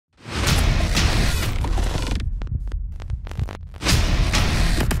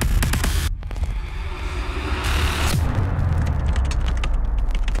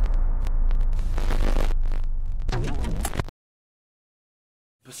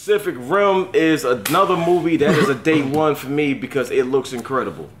Pacific Rim is another movie that is a day one for me because it looks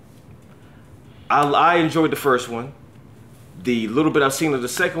incredible. I enjoyed the first one. The little bit I've seen of the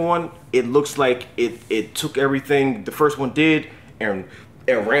second one, it looks like it took everything the first one did and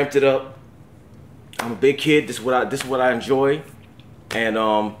ramped it up. I'm a big kid. This is what I enjoy, and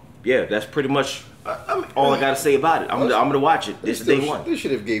yeah, that's pretty much all I gotta say about it. I'm gonna watch it. This is day one. They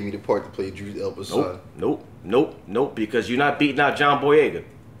should have gave me the part to play Idris Elba's son. Nope. Because you're not beating out John Boyega.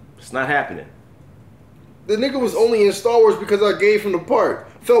 It's not happening. The nigga was only in Star Wars because I gave him the part.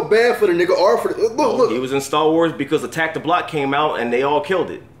 Felt bad for the nigga. Look. He was in Star Wars because Attack the Block came out and they all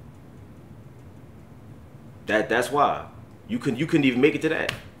killed it. That's why. You couldn't even make it to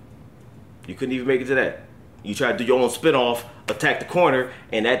that. You couldn't even make it to that. You tried to do your own spinoff, Attack the Corner,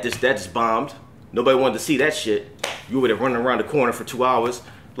 and that just bombed. Nobody wanted to see that shit. You were there running around the corner for 2 hours.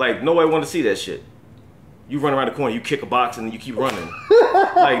 Like, nobody wanted to see that shit. You run around the corner, you kick a box, and then you keep running.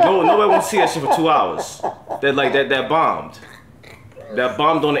 Like, nobody wants to see that shit for 2 hours. That bombed. That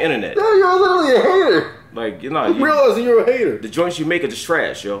bombed on the internet. No, you're literally a hater. Like, I'm realizing you're a hater. The joints you make are just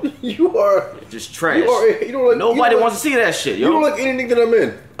trash, yo. You are. Just trash. You don't like, nobody wants to see that shit, yo. You don't like anything that I'm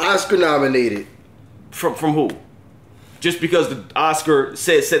in. Oscar nominated. From who? Just because the Oscar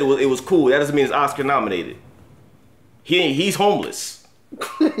said it was cool, that doesn't mean it's Oscar nominated. He's homeless.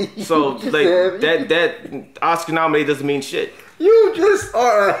 So like that Oscar nominated doesn't mean shit. You just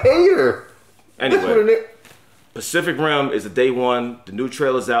are a hater. Anyway, Pacific Rim is a day one. The new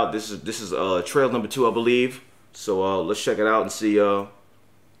trailer's out. This is trailer number 2, I believe. So let's check it out and see what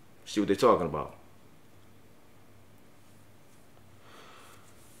they're talking about.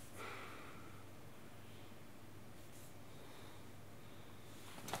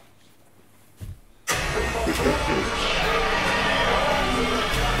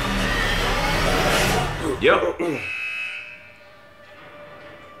 Yep.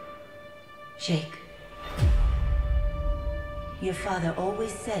 Jake, your father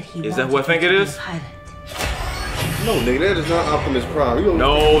always said he is that who I think it is? Pilot. No, nigga, that is not Optimus Prime.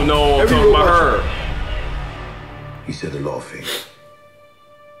 No, I'm talking about her. He said a lot of things.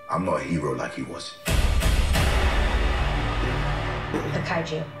 I'm not a hero like he was. The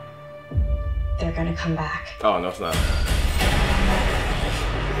kaiju. They're gonna come back. Oh, no, it's not.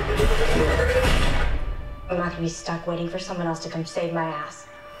 I'm not gonna be stuck waiting for someone else to come save my ass.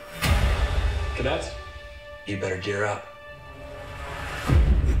 Cadets, you better gear up.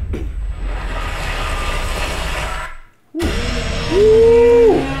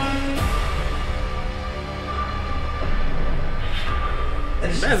 Woo!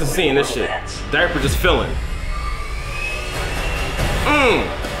 Imagine seeing this shit. Diaper just filling.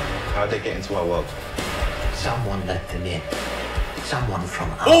 How'd they get into our world? Someone let them in. Someone from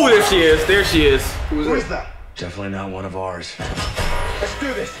our Oh, there she is. There she is. Who is that? Definitely not one of ours. Let's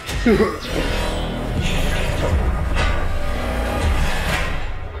do this.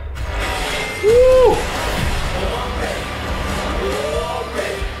 Woo!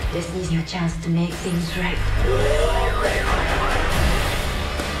 This is your chance to make things right.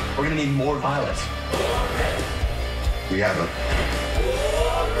 We're gonna need more pilots. We have them.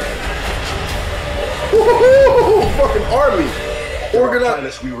 Fucking army. Organized.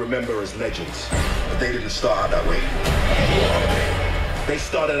 Pilots we remember as legends, but they didn't start out that way. They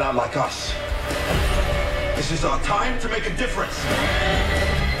started out like us. This is our time to make a difference.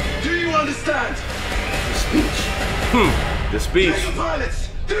 Do you understand? The speech. The speech. Hey, pilots,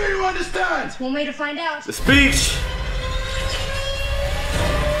 do you understand? One way to find out. The speech.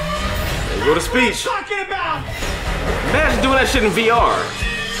 There you go, the speech. What are you talking about? Imagine doing that shit in VR.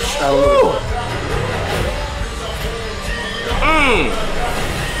 I don't know.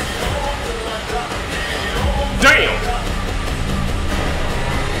 Damn.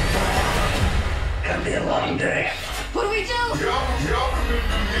 Gonna be a long day. What do we do?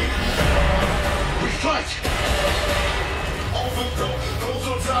 We fight.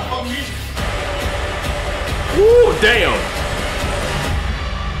 Woo, damn.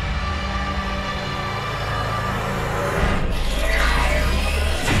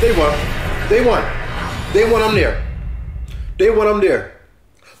 Day one, I'm there. Day one, I'm there.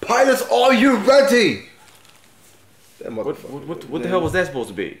 Pilots, are you ready? That motherfucker. What the hell was that supposed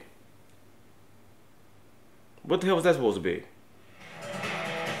to be? What the hell was that supposed to be?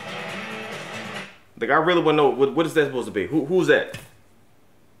 Like, I really want to know, what is that supposed to be? Who's that?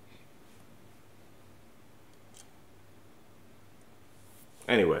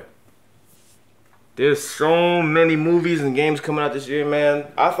 Anyway. There's so many movies and games coming out this year,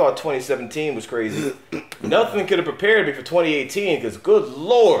 man. I thought 2017 was crazy. Nothing could have prepared me for 2018, because good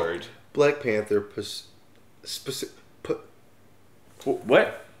lord. Black Panther.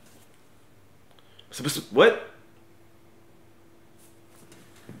 What? What?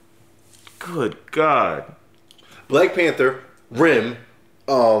 Good God. Black Panther, Rim,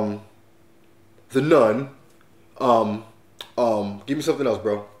 The Nun, give me something else,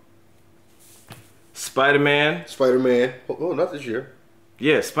 bro. Spider-Man. Spider-Man. Oh, not this year.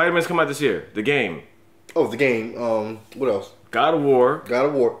 Yeah, Spider-Man's come out this year. The game. Oh, the game. What else? God of War. God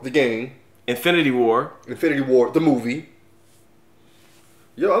of War. The game. Infinity War. Infinity War. The movie.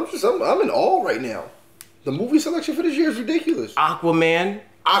 Yo, I'm in awe right now. The movie selection for this year is ridiculous. Aquaman.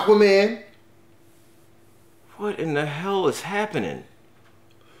 Aquaman. What in the hell is happening?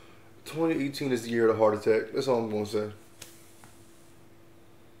 2018 is the year of the heart attack. That's all I'm gonna say.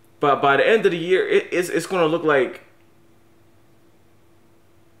 But by the end of the year, it's gonna look like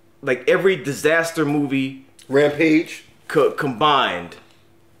every disaster movie Rampage combined.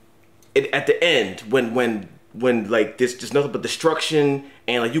 At the end, when like there's just nothing but destruction,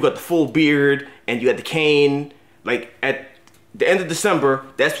 and like you got the full beard and you got the cane. Like at the end of December,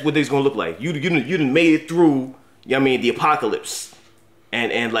 that's what they's gonna look like. You done made it through. You know what I mean, the apocalypse,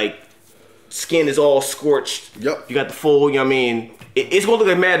 and like skin is all scorched. Yep. You got the full. You know what I mean, it's gonna look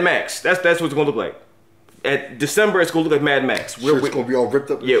like Mad Max. That's what it's gonna look like. At December, it's gonna look like Mad Max. It's gonna be all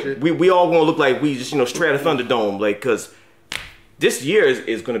ripped up. And shit. we all gonna look like we just straight out of Thunderdome, like, cause this year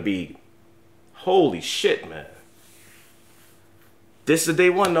is gonna be, holy shit, man. This is day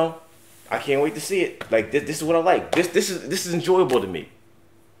one though. I can't wait to see it. Like this is what I like. This is enjoyable to me.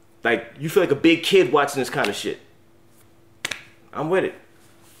 Like you feel like a big kid watching this kind of shit. I'm with it.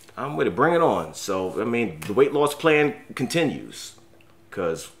 I'm with it. Bring it on. So I mean, the weight loss plan continues,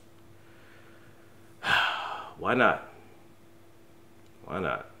 cause why not? Why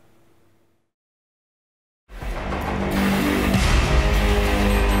not?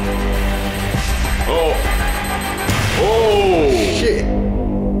 Oh shit!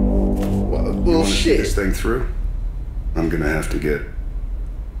 Well, shit. This thing through, I'm gonna have to get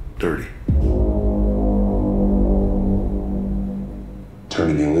dirty.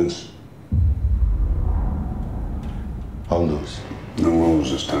 Turning you loose. I'll lose. No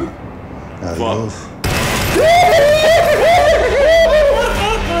rules this time. Adios.